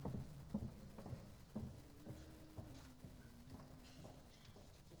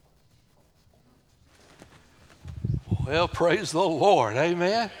Well, praise the Lord.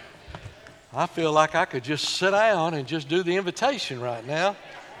 Amen. I feel like I could just sit down and just do the invitation right now,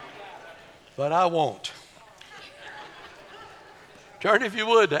 but I won't. Turn, if you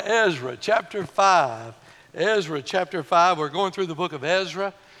would, to Ezra chapter 5. Ezra chapter 5. We're going through the book of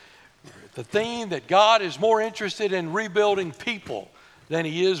Ezra. The theme that God is more interested in rebuilding people than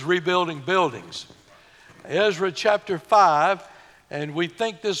he is rebuilding buildings. Ezra chapter 5, and we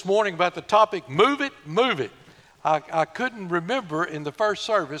think this morning about the topic, move it, move it. I couldn't remember in the first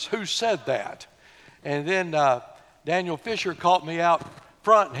service who said that. And then Daniel Fisher caught me out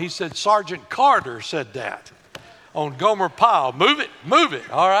front, and he said, Sergeant Carter said that on Gomer Pyle. Move it,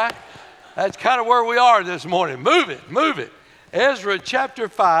 all right? That's kind of where we are this morning. Move it, move it. Ezra chapter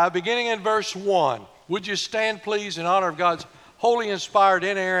 5, beginning in verse 1. Would you stand, please, in honor of God's holy, inspired,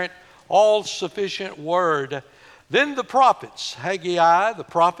 inerrant, all-sufficient word. Then the prophets, Haggai the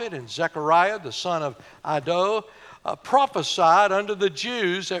prophet and Zechariah the son of Iddo, prophesied unto the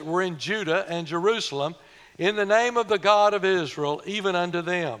Jews that were in Judah and Jerusalem in the name of the God of Israel, even unto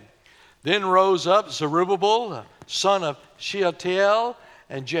them. Then rose up Zerubbabel, the son of Shealtiel,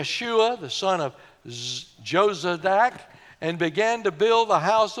 and Jeshua, the son of Jozadak, and began to build the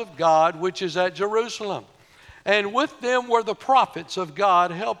house of God, which is at Jerusalem. And with them were the prophets of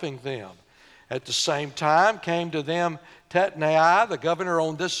God helping them. At the same time came to them Tatnai, the governor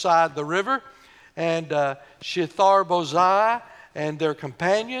on this side the river, and Shethar-Bozai and their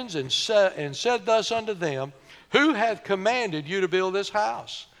companions, and said thus unto them, Who hath commanded you to build this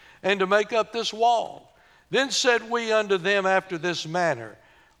house, and to make up this wall? Then said we unto them after this manner,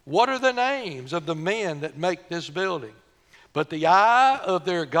 What are the names of the men that make this building? But the eye of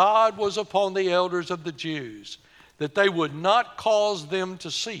their God was upon the elders of the Jews, that they would not cause them to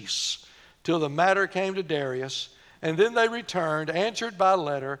cease, till the matter came to Darius, and then they returned, answered by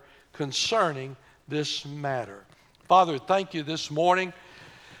letter concerning this matter. Father, thank you this morning.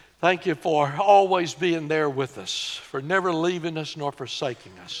 Thank you for always being there with us, for never leaving us nor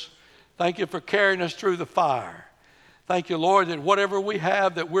forsaking us. Thank you for carrying us through the fire. Thank you, Lord, that whatever we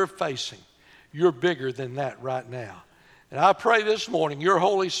have that we're facing, you're bigger than that right now. And I pray this morning your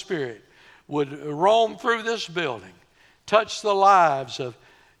Holy Spirit would roam through this building, touch the lives of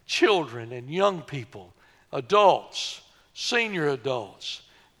children and young people, adults, senior adults.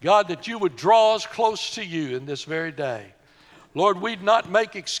 God, that you would draw us close to you in this very day. Lord, we'd not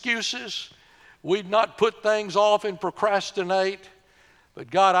make excuses. We'd not put things off and procrastinate. But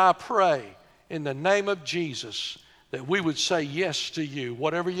God, I pray in the name of Jesus that we would say yes to you,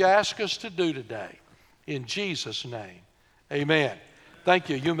 whatever you ask us to do today. In Jesus' name, amen. Thank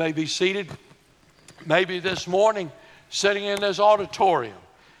you. You may be seated. Maybe this morning, sitting in this auditorium,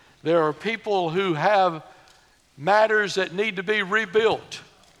 there are people who have matters that need to be rebuilt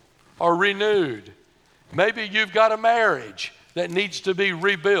or renewed. Maybe you've got a marriage that needs to be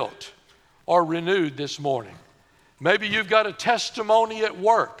rebuilt or renewed this morning. Maybe you've got a testimony at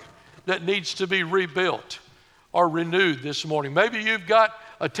work that needs to be rebuilt or renewed this morning. Maybe you've got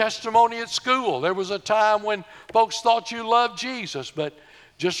a testimony at school. There was a time when folks thought you loved Jesus, but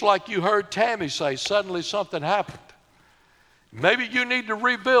just like you heard Tammy say, suddenly something happened. Maybe you need to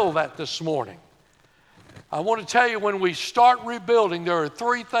rebuild that this morning. I want to tell you, when we start rebuilding, there are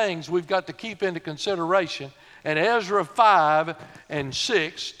three things we've got to keep into consideration. And Ezra 5 and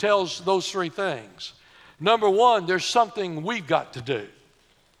 6 tells those three things. Number one, there's something we've got to do.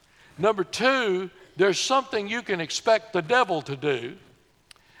 Number two, there's something you can expect the devil to do.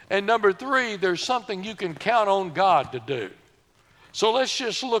 And number three, there's something you can count on God to do. So let's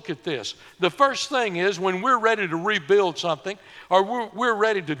just look at this. The first thing is, when we're ready to rebuild something, or we're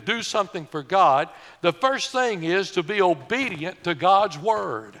ready to do something for God, the first thing is to be obedient to God's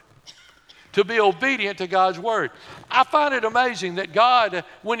word. To be obedient to God's word. I find it amazing that God,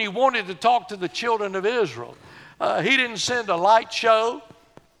 when he wanted to talk to the children of Israel, he didn't send a light show.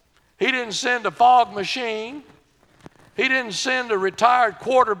 He didn't send a fog machine. He didn't send a retired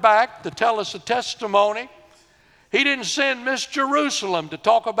quarterback to tell us a testimony. He didn't send Miss Jerusalem to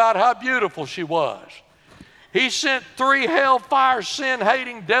talk about how beautiful she was. He sent 3 hellfire,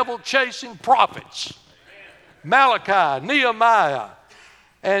 sin-hating, devil-chasing prophets. Malachi, Nehemiah,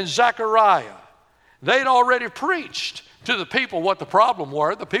 and Zechariah. They'd already preached to the people what the problem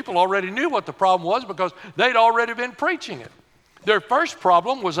were. The people already knew what the problem was because they'd already been preaching it. Their first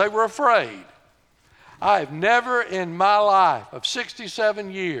problem was they were afraid. I've never in my life of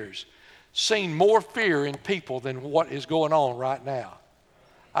 67 years seen more fear in people than what is going on right now.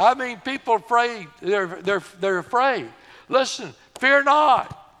 I mean, people are afraid. They're afraid. Listen, fear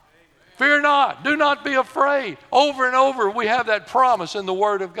not. Fear not. Do not be afraid. Over and over, we have that promise in the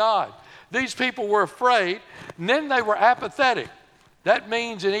Word of God. These people were afraid, and then they were apathetic. That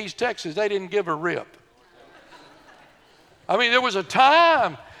means in East Texas, they didn't give a rip. I mean, there was a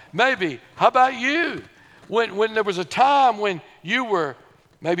time, maybe, how about you? When there was a time when you were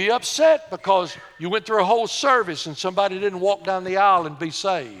maybe upset because you went through a whole service and somebody didn't walk down the aisle and be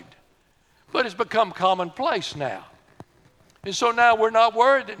saved. But it's become commonplace now. And so now we're not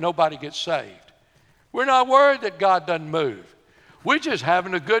worried that nobody gets saved. We're not worried that God doesn't move. We're just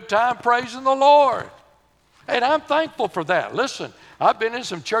having a good time praising the Lord. And I'm thankful for that. Listen, I've been in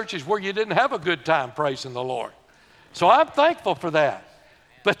some churches where you didn't have a good time praising the Lord. So I'm thankful for that.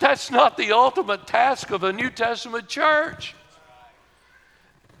 But that's not the ultimate task of a New Testament church.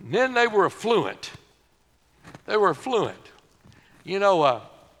 And then they were affluent. They were affluent. You know,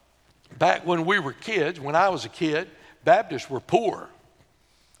 back when we were kids, when I was a kid, Baptists were poor.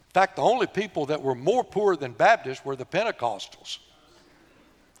 In fact, the only people that were more poor than Baptists were the Pentecostals.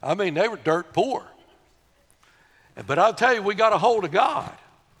 I mean, they were dirt poor. But I'll tell you, we got a hold of God.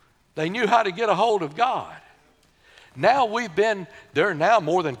 They knew how to get a hold of God. Now there are now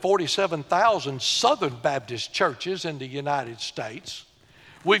more than 47,000 Southern Baptist churches in the United States.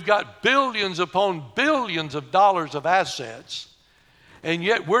 We've got billions upon billions of dollars of assets, and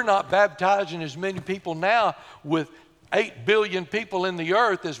yet we're not baptizing as many people now with 8 billion people in the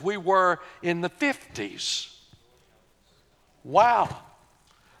earth as we were in the 50s. Wow.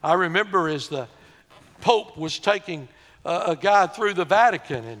 I remember as the Pope was taking a guy through the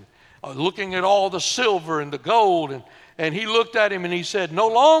Vatican and looking at all the silver and the gold, and he looked at him and he said, "No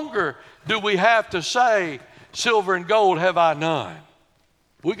longer do we have to say, 'Silver and gold have I none.'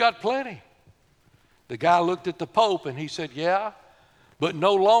 We got plenty." The guy looked at the Pope and he said, "Yeah, but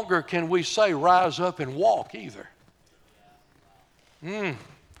no longer can we say, 'Rise up and walk,' either."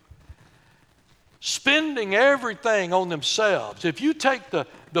 Spending everything on themselves. If you take the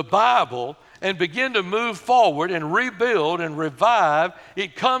Bible and begin to move forward and rebuild and revive,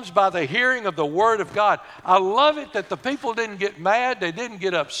 it comes by the hearing of the Word of God. I love it that the people didn't get mad. They didn't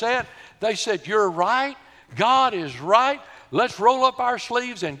get upset. They said, "You're right. God is right. Let's roll up our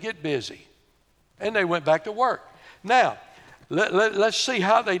sleeves and get busy." And they went back to work. Now, let's see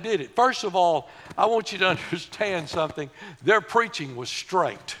how they did it. First of all, I want you to understand something. Their preaching was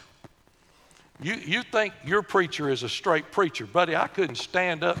straight. You think your preacher is a straight preacher. Buddy, I couldn't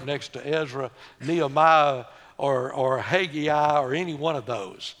stand up next to Ezra, Nehemiah, or Haggai, or any one of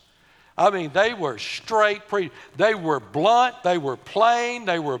those. I mean, they were straight preachers. They were blunt, they were plain,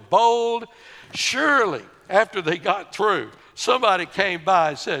 they were bold. Surely, after they got through, somebody came by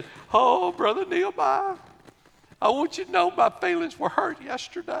and said, "Oh, Brother Nehemiah, I want you to know my feelings were hurt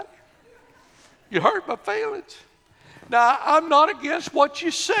yesterday. You hurt my feelings." Now, I'm not against what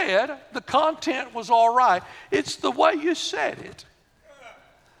you said. The content was all right. It's the way you said it.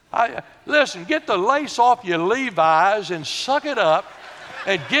 Listen, get the lace off your Levi's and suck it up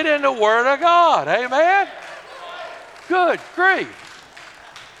and get in the Word of God. Amen? Good grief.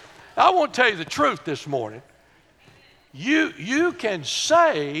 I want to tell you the truth this morning. You can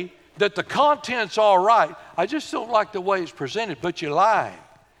say that the content's all right. I just don't like the way it's presented, but you're lying.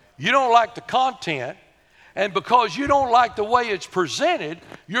 You don't like the content. And because you don't like the way it's presented,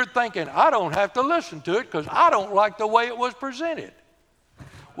 you're thinking, "I don't have to listen to it because I don't like the way it was presented."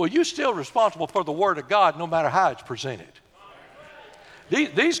 Well, you're still responsible for the Word of God no matter how it's presented.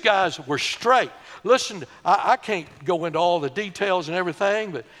 These guys were straight. Listen, I can't go into all the details and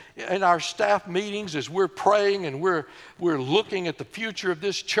everything, but in our staff meetings as we're praying and we're looking at the future of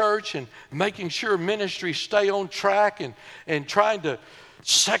this church and making sure ministries stay on track and trying to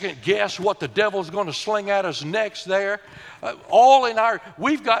second guess what the devil's going to sling at us next there.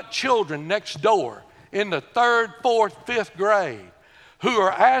 We've got children next door in the 3rd, 4th, 5th grade who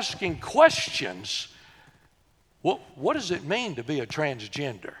are asking questions. What does it mean to be a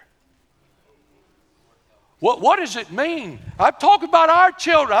transgender? What does it mean? I'm talking about our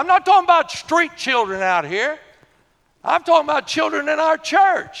children. I'm not talking about street children out here. I'm talking about children in our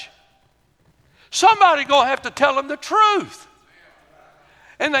church. Somebody's going to have to tell them the truth.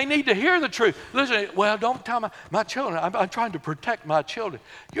 And they need to hear the truth. Listen, "Well, don't tell my children. I'm trying to protect my children."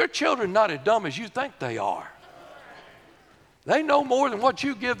 Your children are not as dumb as you think they are. They know more than what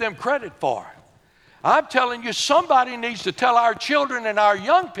you give them credit for. I'm telling you, somebody needs to tell our children and our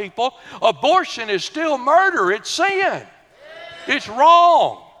young people abortion is still murder. It's sin. It's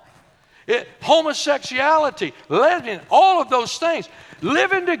wrong. Homosexuality, lesbian, all of those things.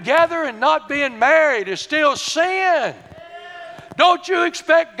 Living together and not being married is still sin. Don't you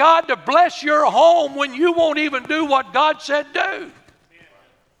expect God to bless your home when you won't even do what God said do?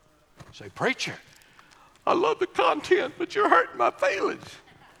 Say, "Preacher, I love the content, but you're hurting my feelings."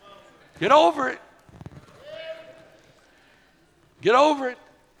 Get over it. Get over it.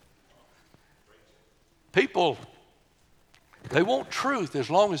 People, they want truth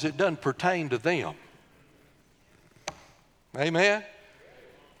as long as it doesn't pertain to them. Amen?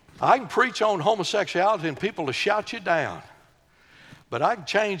 I can preach on homosexuality and people will shout you down. But I can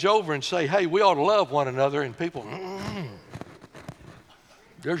change over and say, hey, we ought to love one another, and people,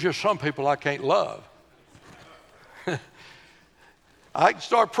 there's just some people I can't love. I can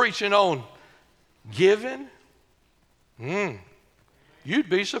start preaching on giving. You'd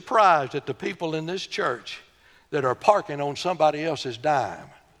be surprised at the people in this church that are parking on somebody else's dime.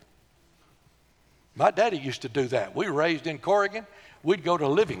 My daddy used to do that. We were raised in Corrigan. We'd go to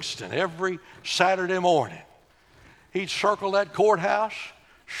Livingston every Saturday morning. He'd circle that courthouse,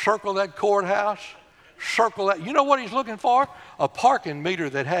 circle that courthouse, circle that. You know what he's looking for? A parking meter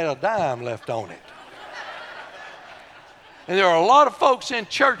that had a dime left on it. And there are a lot of folks in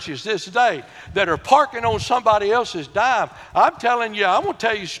churches this day that are parking on somebody else's dime. I'm telling you, I'm going to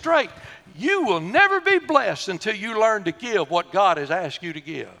tell you straight, you will never be blessed until you learn to give what God has asked you to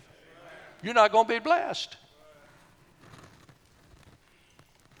give. You're not going to be blessed.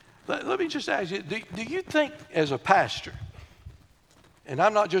 Let me just ask you, do you think as a pastor, and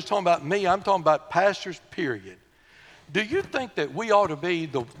I'm not just talking about me, I'm talking about pastors, period. Do you think that we ought to be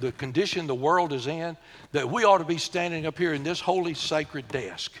the condition the world is in, that we ought to be standing up here in this holy, sacred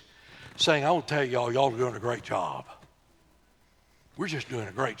desk saying, I want to tell y'all are doing a great job. We're just doing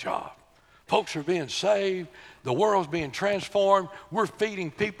a great job. Folks are being saved. The world's being transformed. We're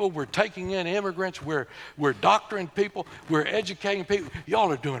feeding people. We're taking in immigrants. We're doctoring people. We're educating people.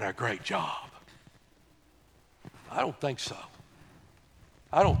 Y'all are doing a great job. I don't think so.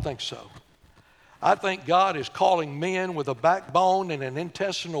 I don't think so. I think God is calling men with a backbone and an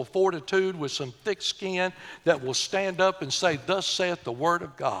intestinal fortitude with some thick skin that will stand up and say, thus saith the word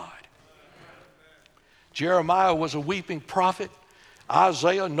of God. Jeremiah was a weeping prophet.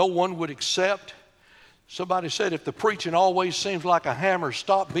 Isaiah, no one would accept. Somebody said, if the preaching always seems like a hammer,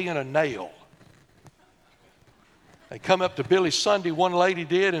 stop being a nail. They come up to Billy Sunday, one lady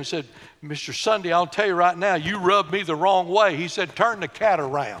did, and said, Mr. Sunday, I'll tell you right now, you rubbed me the wrong way. He said, turn the cat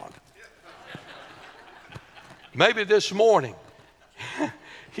around. Maybe this morning,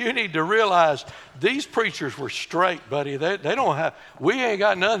 you need to realize these preachers were straight, buddy. They don't have, we ain't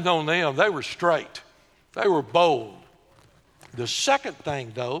got nothing on them. They were straight. They were bold. The second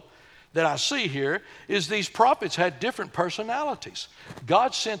thing, though, that I see here is these prophets had different personalities.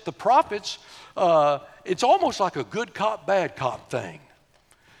 God sent the prophets, it's almost like a good cop, bad cop thing.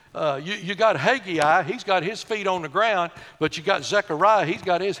 You got Haggai, he's got his feet on the ground, but you got Zechariah, he's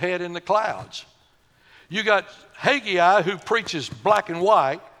got his head in the clouds. You got Haggai who preaches black and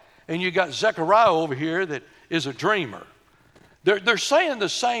white, and you got Zechariah over here that is a dreamer. They're saying the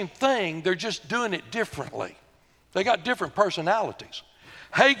same thing, they're just doing it differently. They got different personalities.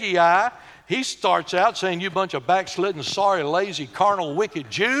 Haggai, he starts out saying, you bunch of backslidden, sorry, lazy, carnal, wicked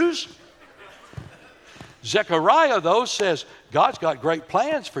Jews. Zechariah, though, says, God's got great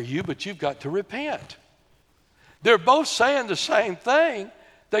plans for you, but you've got to repent. They're both saying the same thing.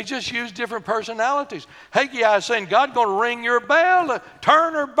 They just use different personalities. Haggai is saying, God's going to ring your bell,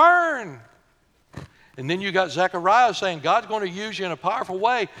 turn or burn. And then you got Zechariah saying, God's going to use you in a powerful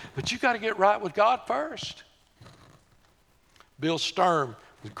way, but you got to get right with God first. Bill Sturm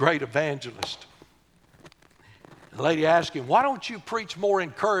was a great evangelist. The lady asked him, why don't you preach more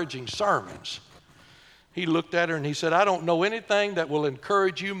encouraging sermons? He looked at her and he said, I don't know anything that will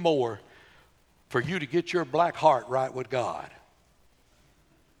encourage you more for you to get your black heart right with God.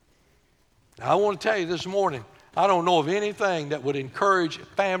 Now, I want to tell you this morning, I don't know of anything that would encourage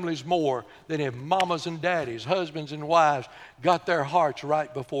families more than if mamas and daddies, husbands and wives got their hearts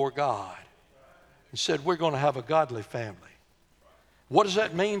right before God and said, we're going to have a godly family. What does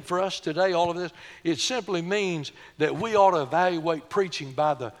that mean for us today, all of this? It simply means that we ought to evaluate preaching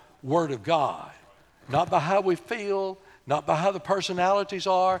by the Word of God, not by how we feel, not by how the personalities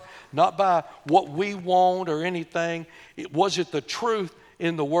are, not by what we want or anything. Was it the truth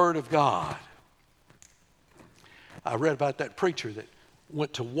in the Word of God? I read about that preacher that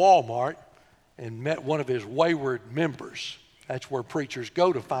went to Walmart and met one of his wayward members. That's where preachers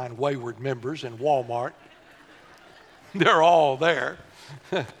go to find wayward members, in Walmart. They're all there.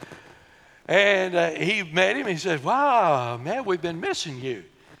 And he met him. He said, wow, man, we've been missing you.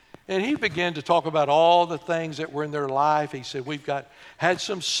 And he began to talk about all the things that were in their life. He said, had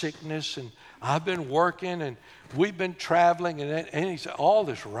some sickness, and I've been working, and we've been traveling. And he said, all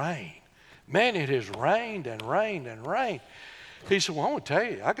this rain. Man, it has rained and rained and rained. He said, well, I want to tell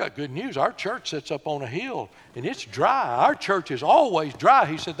you, I got good news. Our church sits up on a hill, and it's dry. Our church is always dry.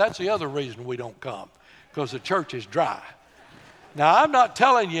 He said, that's the other reason we don't come, because the church is dry. Now, I'm not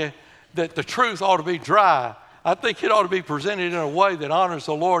telling you that the truth ought to be dry. I think it ought to be presented in a way that honors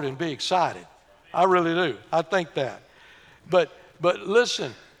the Lord and be excited. I really do. I think that. But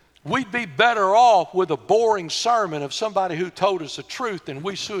listen, we'd be better off with a boring sermon of somebody who told us the truth than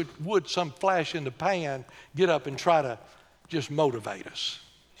we would some flash in the pan get up and try to just motivate us.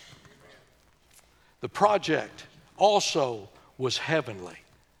 The project also was heavenly.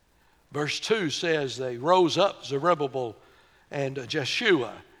 Verse 2 says they rose up, Zerubbabel and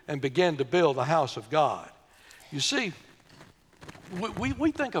Jeshua, and began to build the house of God. You see,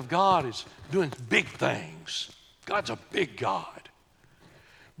 we think of God as doing big things. God's a big God.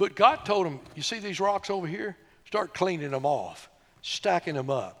 But God told him, you see these rocks over here? Start cleaning them off, stacking them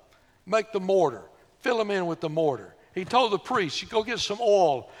up. Make the mortar. Fill them in with the mortar. He told the priests, you go get some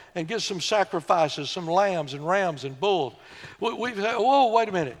oil and get some sacrifices, some lambs and rams and bulls. We say, whoa, wait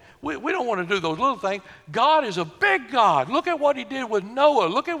a minute. We don't want to do those little things. God is a big God. Look at what he did with Noah.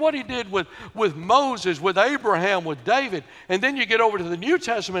 Look at what he did with Moses, with Abraham, with David. And then you get over to the New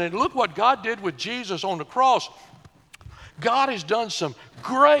Testament and look what God did with Jesus on the cross. God has done some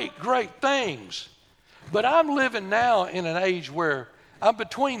great, great things. But I'm living now in an age where I'm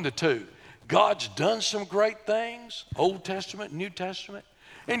between the two. God's done some great things, Old Testament, New Testament,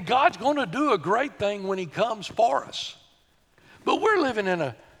 and God's going to do a great thing when he comes for us. But we're living in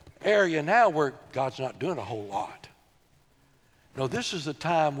an area now where God's not doing a whole lot. No, this is the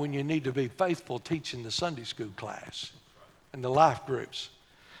time when you need to be faithful teaching the Sunday school class and the life groups.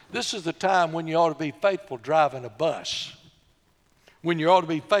 This is the time when you ought to be faithful driving a bus, when you ought to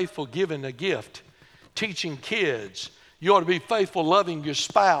be faithful giving a gift, teaching kids. You ought to be faithful loving your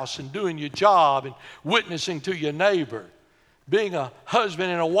spouse and doing your job and witnessing to your neighbor, being a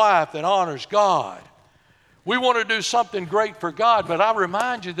husband and a wife that honors God. We want to do something great for God, but I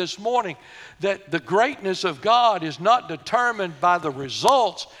remind you this morning that the greatness of God is not determined by the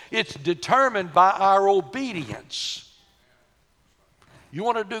results, it's determined by our obedience. You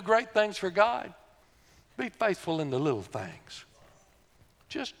want to do great things for God? Be faithful in the little things.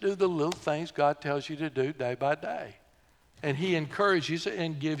 Just do the little things God tells you to do day by day. And he encourages it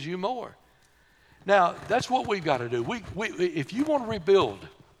and gives you more. Now, that's what we've got to do. If you want to rebuild,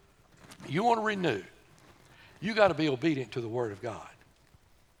 you want to renew, you got to be obedient to the Word of God.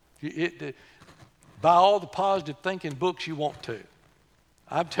 Buy all the positive thinking books you want to.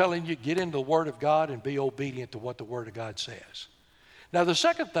 I'm telling you, get into the Word of God and be obedient to what the Word of God says. Now, the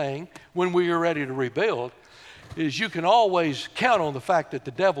second thing, when we are ready to rebuild, is you can always count on the fact that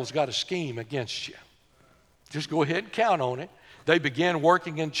the devil's got a scheme against you. Just go ahead and count on it. They began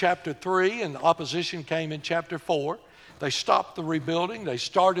working in chapter 3, and the opposition came in chapter 4. They stopped the rebuilding. They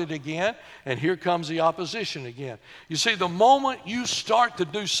started again, and here comes the opposition again. You see, the moment you start to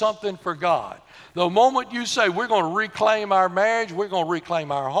do something for God, the moment you say, we're going to reclaim our marriage, we're going to reclaim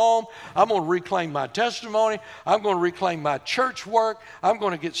our home, I'm going to reclaim my testimony, I'm going to reclaim my church work, I'm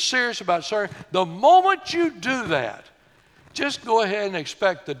going to get serious about serving. The moment you do that, just go ahead and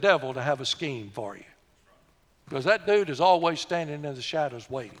expect the devil to have a scheme for you. Because that dude is always standing in the shadows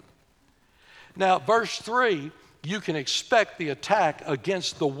waiting. Now, verse 3, you can expect the attack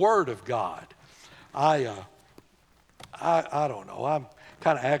against the Word of God. I don't know. I'm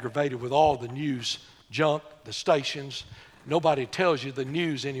kind of aggravated with all the news junk, the stations. Nobody tells you the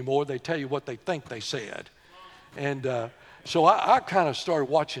news anymore. They tell you what they think they said. And so I kind of started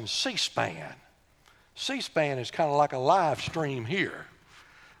watching C-SPAN. C-SPAN is kind of like a live stream here.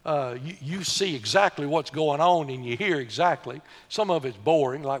 You see exactly what's going on and you hear exactly. Some of it's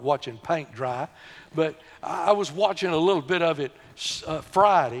boring, like watching paint dry. But I was watching a little bit of it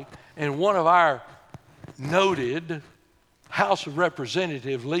Friday, and one of our noted House of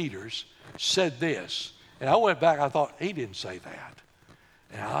Representative leaders said this. And I went back, I thought, he didn't say that.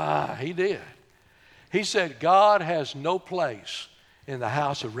 And he did. He said, God has no place in the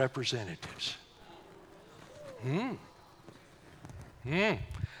House of Representatives.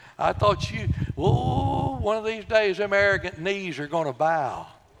 I thought one of these days them arrogant knees are going to bow.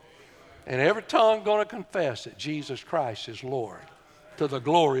 And every tongue going to confess that Jesus Christ is Lord to the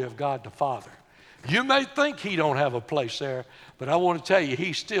glory of God the Father. You may think he don't have a place there, but I want to tell you,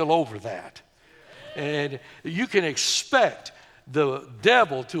 he's still over that. And you can expect the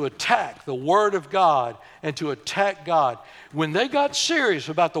devil to attack the Word of God and to attack God. When they got serious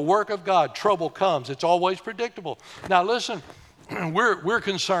about the work of God, trouble comes. It's always predictable. Now listen, we're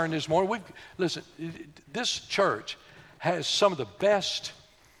concerned this morning. Listen, this church has some of the best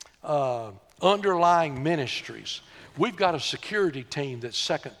underlying ministries. we've got a security team that's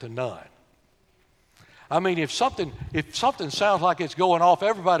second to none. I mean, if something sounds like it's going off,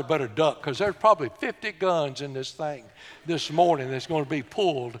 everybody better duck, because there's probably 50 guns in this thing this morning that's going to be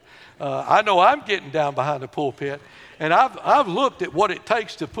pulled. I know I'm getting down behind the pulpit, and I've looked at what it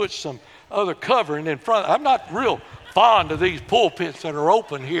takes to put some other covering in front. I'm not real fond of these pulpits that are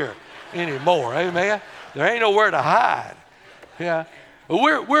open here anymore. Amen. There ain't nowhere to hide. Yeah,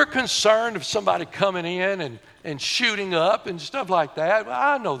 we're concerned of somebody coming in and shooting up and stuff like that. Well,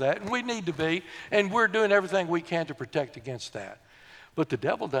 I know that, and we need to be, and we're doing everything we can to protect against that. But the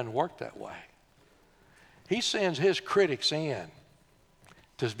devil doesn't work that way. He sends his critics in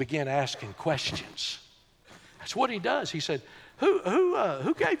to begin asking questions. That's what he does. He said,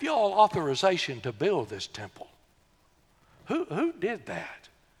 who gave you all authorization to build this temple? Who did that?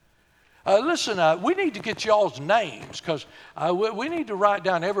 Listen, we need to get y'all's names, because we need to write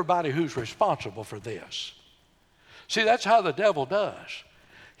down everybody who's responsible for this. See, that's how the devil does.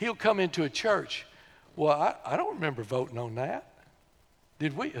 He'll come into a church. Well, I don't remember voting on that.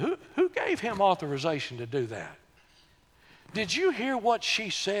 Did we? Who gave him authorization to do that? Did you hear what she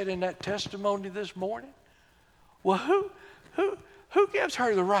said in that testimony this morning? Well, who gives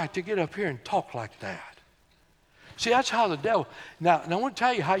her the right to get up here and talk like that? See, that's how the devil. Now I want to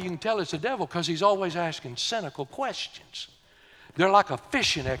tell you how you can tell it's the devil, because he's always asking cynical questions. They're like a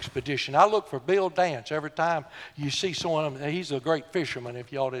fishing expedition. I look for Bill Dance every time you see someone of them. He's a great fisherman,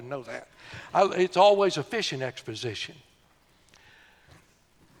 if y'all didn't know that. It's always a fishing expedition.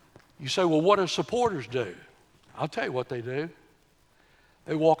 You say, well, what do supporters do? I'll tell you what they do.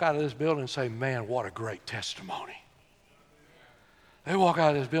 They walk out of this building and say, man, what a great testimony. They walk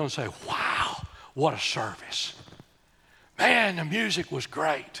out of this building and say, wow, what a service. Man, the music was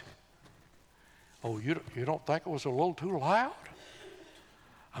great. Oh, you don't think it was a little too loud?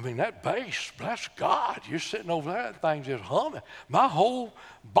 I mean, that bass, bless God, you're sitting over there, that thing's just humming. My whole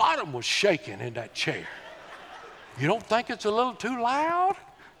bottom was shaking in that chair. You don't think it's a little too loud?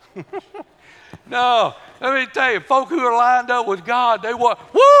 No, let me tell you, folk who are lined up with God, they want,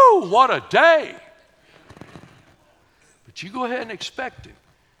 woo, what a day. But you go ahead and expect it,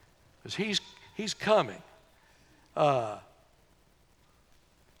 because he's coming. The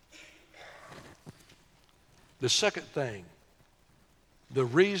second thing, the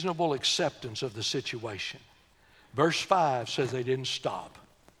reasonable acceptance of the situation. Verse 5 says they didn't stop.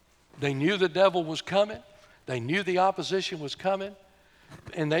 They knew the devil was coming. They knew the opposition was coming,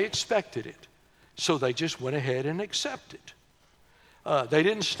 and they expected it. So they just went ahead and accepted. They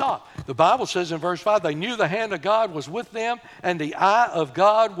didn't stop. The Bible says in verse 5, they knew the hand of God was with them, and the eye of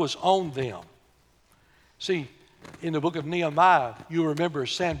God was on them. See, in the book of Nehemiah, you remember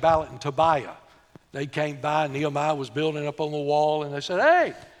Sanballat and Tobiah. They came by, and Nehemiah was building up on the wall, and they said,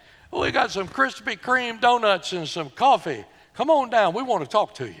 hey, we got some Krispy Kreme donuts and some coffee. Come on down. We want to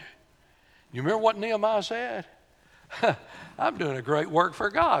talk to you. You remember what Nehemiah said? I'm doing a great work for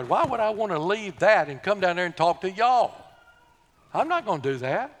God. Why would I want to leave that and come down there and talk to y'all? I'm not going to do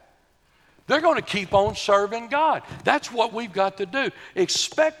that. They're going to keep on serving God. That's what we've got to do.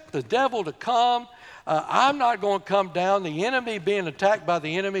 Expect the devil to come. I'm not going to come down. The enemy, being attacked by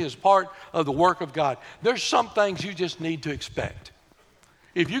the enemy, is part of the work of God. There's some things you just need to expect.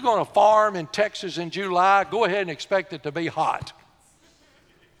 If you're going to farm in Texas in July, go ahead and expect it to be hot.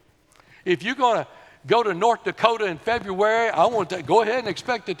 If you're going to go to North Dakota in February, go ahead and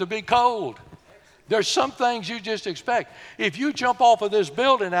expect it to be cold. There's some things you just expect. If you jump off of this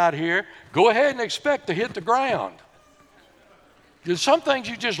building out here, go ahead and expect to hit the ground. There's some things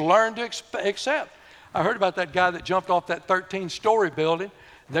you just learn to accept. I heard about that guy that jumped off that 13-story building.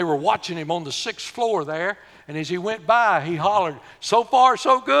 They were watching him on the 6th floor there, and as he went by, he hollered, so far,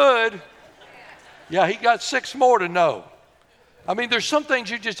 so good. Yeah, he got 6 more to know. I mean, there's some things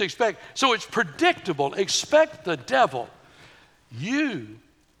you just expect. So it's predictable. Expect the devil. You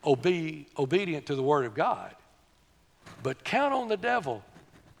be obedient to the Word of God, but count on the devil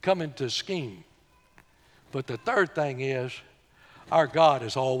coming to scheme. But the third thing is, our God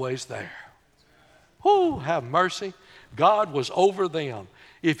is always there. Whoo, have mercy. God was over them.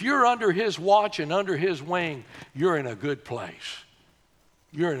 If you're under His watch and under His wing, you're in a good place.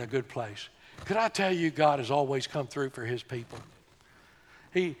 You're in a good place. Could I tell you, God has always come through for His people?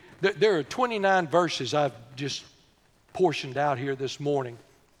 There are 29 verses I've just portioned out here this morning.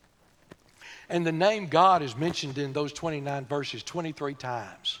 And the name God is mentioned in those 29 verses 23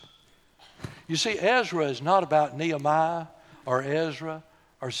 times. You see, Ezra is not about Nehemiah or Ezra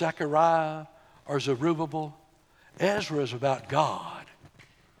or Zechariah or Zerubbabel. Ezra is about God.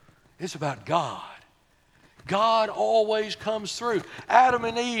 It's about God. God always comes through. Adam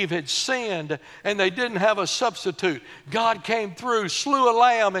and Eve had sinned and they didn't have a substitute. God came through, slew a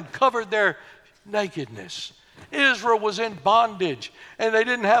lamb and covered their nakedness. Israel was in bondage and they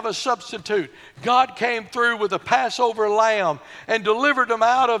didn't have a substitute. God came through with a Passover lamb and delivered them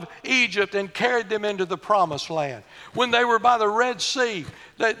out of Egypt and carried them into the promised land. When they were by the Red Sea,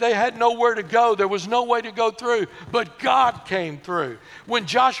 they had nowhere to go. There was no way to go through, but God came through. When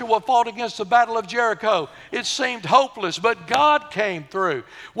Joshua fought against the battle of Jericho, it seemed hopeless, but God came through.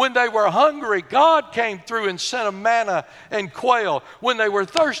 When they were hungry, God came through and sent them manna and quail. When they were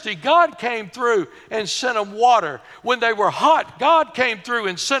thirsty, God came through and sent them water. When they were hot, God came through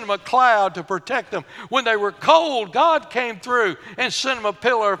and sent them a cloud to protect them. When they were cold, God came through and sent them a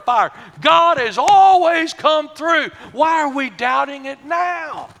pillar of fire. God has always come through. Why are we doubting it now?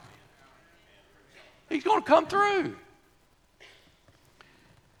 He's going to come through.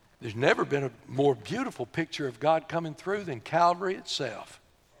 There's never been a more beautiful picture of God coming through than Calvary itself.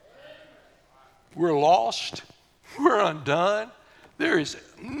 We're lost. We're undone. There is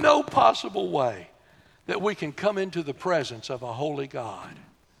no possible way that we can come into the presence of a holy God.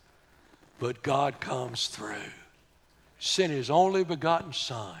 But God comes through. Sent His only begotten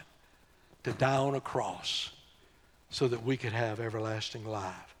Son to die on a cross so that we could have everlasting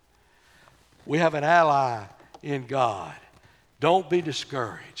life. We have an ally in God. Don't be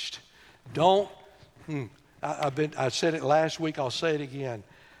discouraged. I said it last week, I'll say it again.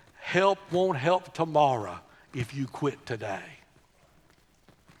 Help won't help tomorrow if you quit today.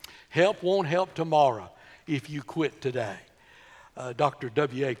 Help won't help tomorrow if you quit today. Dr.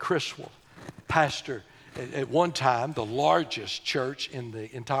 W.A. Criswell, pastor at one time, the largest church in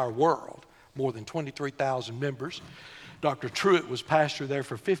the entire world, more than 23,000 members. Dr. Truett was pastor there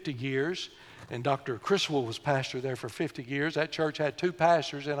for 50 years, and Dr. Criswell was pastor there for 50 years. That church had 2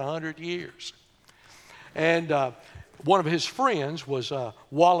 pastors in 100 years. And one of his friends was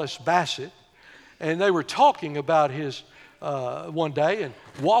Wallace Bassett, and they were talking about his one day, and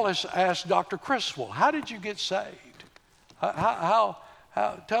Wallace asked Dr. Criswell, "How did you get saved?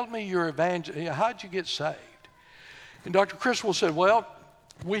 Tell me your evangelist. How did you get saved?" And Dr. Criswell said, "Well,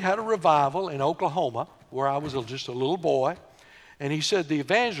 we had a revival in Oklahoma where I was just a little boy." And he said the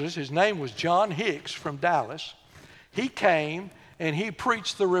evangelist, his name was John Hicks from Dallas. He came and he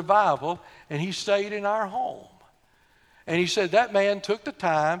preached the revival and he stayed in our home. And he said that man took the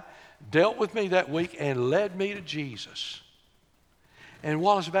time, dealt with me that week and led me to Jesus. And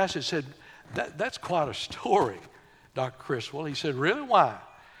Wallace Bassett said, that's quite a story, Dr. Criswell. He said, "Really? Why?"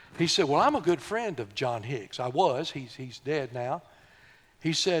 He said, "Well, I'm a good friend of John Hicks. I was. He's dead now."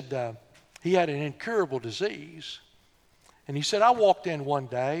 He said he had an incurable disease. And he said, "I walked in one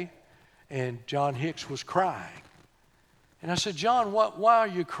day and John Hicks was crying. And I said, 'John, why are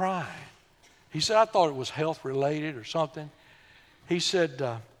you crying?' He said, 'I thought it was health related or something.' He said,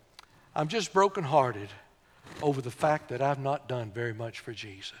 'I'm just brokenhearted over the fact that I've not done very much for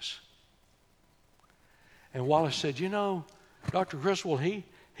Jesus.'" And Wallace said, "You know, Dr. Criswell, he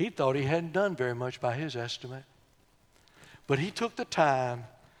thought he hadn't done very much by his estimate. But he took the time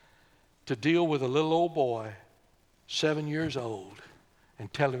to deal with a little old boy, 7 years old,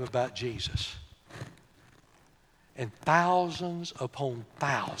 and tell him about Jesus. And thousands upon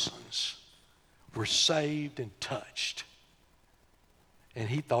thousands were saved and touched. And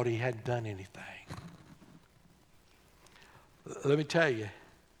he thought he hadn't done anything." Let me tell you,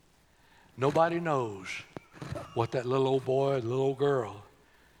 nobody knows what that little old boy or little old girl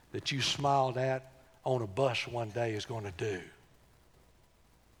that you smiled at on a bus one day is going to do.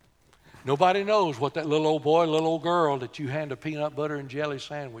 Nobody knows what that little old boy, little old girl that you hand a peanut butter and jelly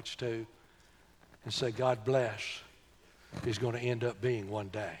sandwich to and say, "God bless," is going to end up being one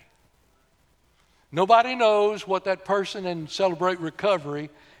day. Nobody knows what that person in Celebrate Recovery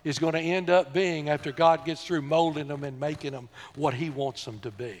is going to end up being after God gets through molding them and making them what He wants them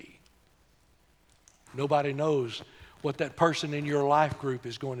to be. Nobody knows what that person in your life group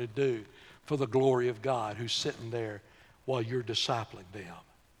is going to do for the glory of God who's sitting there while you're discipling them.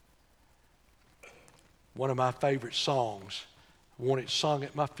 One of my favorite songs, one it sung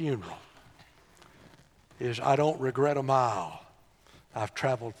at my funeral, is "I Don't Regret a Mile I've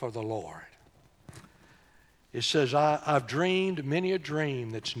Traveled for the Lord." It says, I've dreamed many a dream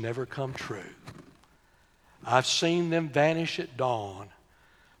that's never come true. I've seen them vanish at dawn,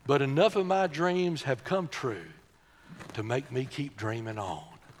 but enough of my dreams have come true to make me keep dreaming on.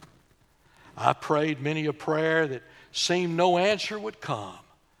 I prayed many a prayer that seemed no answer would come,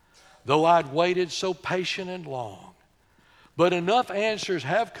 though I'd waited so patient and long. But enough answers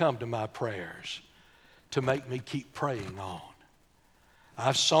have come to my prayers to make me keep praying on.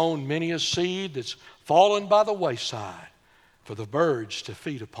 I've sown many a seed that's fallen by the wayside for the birds to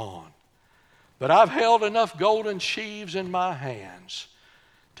feed upon. But I've held enough golden sheaves in my hands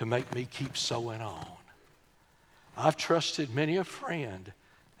to make me keep sowing on. I've trusted many a friend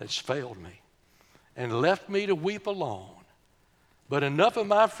that's failed me and left me to weep alone. But enough of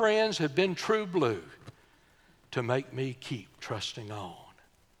my friends have been true blue to make me keep trusting on.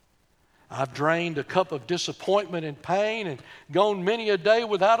 I've drained a cup of disappointment and pain and gone many a day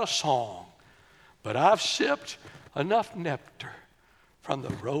without a song. But I've sipped enough nectar from the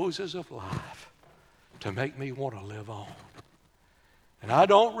roses of life to make me want to live on. And I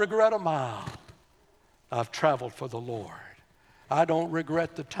don't regret a mile I've traveled for the Lord. I don't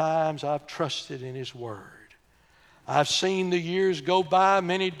regret the times I've trusted in His Word. I've seen the years go by,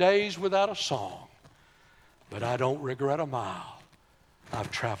 many days without a song, but I don't regret a mile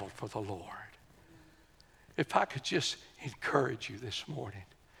I've traveled for the Lord. If I could just encourage you this morning,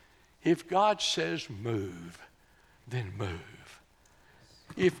 if God says move, then move.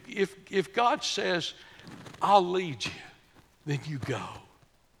 If God says, I'll lead you, then you go.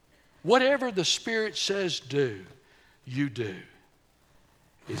 Whatever the Spirit says do, you do.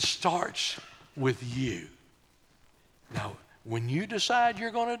 It starts with you. Now, when you decide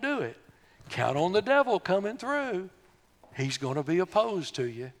you're going to do it, count on the devil coming through. He's going to be opposed to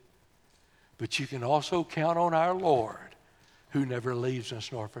you. But you can also count on our Lord, who never leaves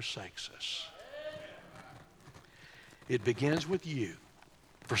us nor forsakes us. It begins with you.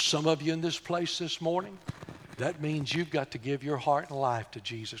 For some of you in this place this morning, that means you've got to give your heart and life to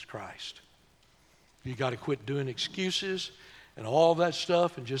Jesus Christ. You've got to quit doing excuses and all that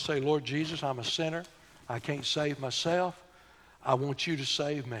stuff and just say, Lord Jesus, I'm a sinner. I can't save myself. I want you to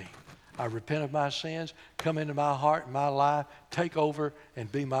save me. I repent of my sins. Come into my heart and my life. Take over and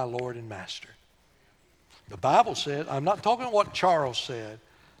be my Lord and Master. The Bible said, I'm not talking about what Charles said.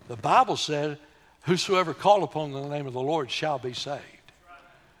 The Bible said, whosoever call upon the name of the Lord shall be saved.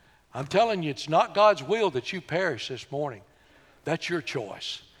 I'm telling you, it's not God's will that you perish this morning. That's your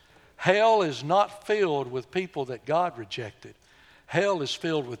choice. Hell is not filled with people that God rejected. Hell is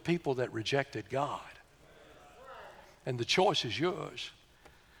filled with people that rejected God. And the choice is yours.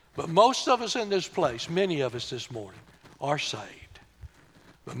 But most of us in this place, many of us this morning, are saved.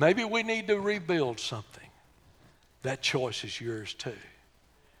 But maybe we need to rebuild something. That choice is yours too.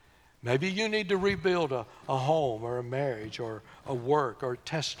 Maybe you need to rebuild a home or a marriage or a work or a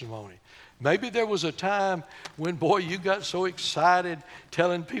testimony. Maybe there was a time when, boy, you got so excited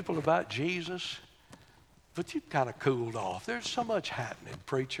telling people about Jesus, but you kind of cooled off. There's so much happening,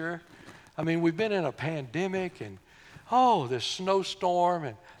 preacher. I mean, we've been in a pandemic and, this snowstorm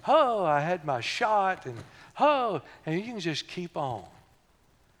and, I had my shot and, and you can just keep on.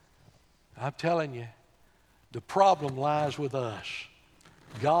 I'm telling you, the problem lies with us.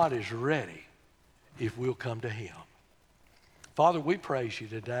 God is ready if we'll come to Him. Father, we praise you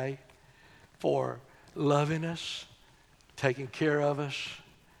today for loving us, taking care of us.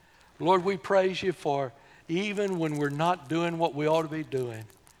 Lord, we praise you for even when we're not doing what we ought to be doing,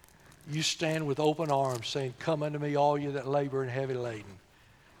 you stand with open arms saying, come unto me, all you that labor and heavy laden.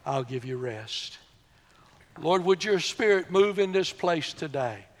 I'll give you rest. Lord, would your Spirit move in this place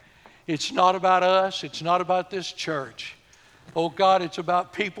today? It's not about us. It's not about this church. Oh God, it's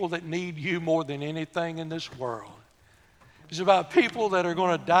about people that need you more than anything in this world. It's about people that are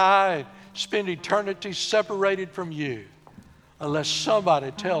going to die and spend eternity separated from you unless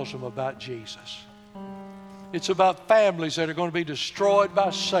somebody tells them about Jesus. It's about families that are going to be destroyed by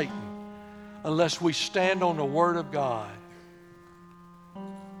Satan unless we stand on the Word of God.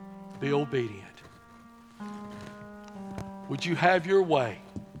 Be obedient. Would you have your way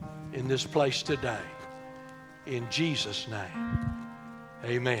in this place today? In Jesus' name,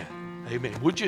 amen. Amen. Would you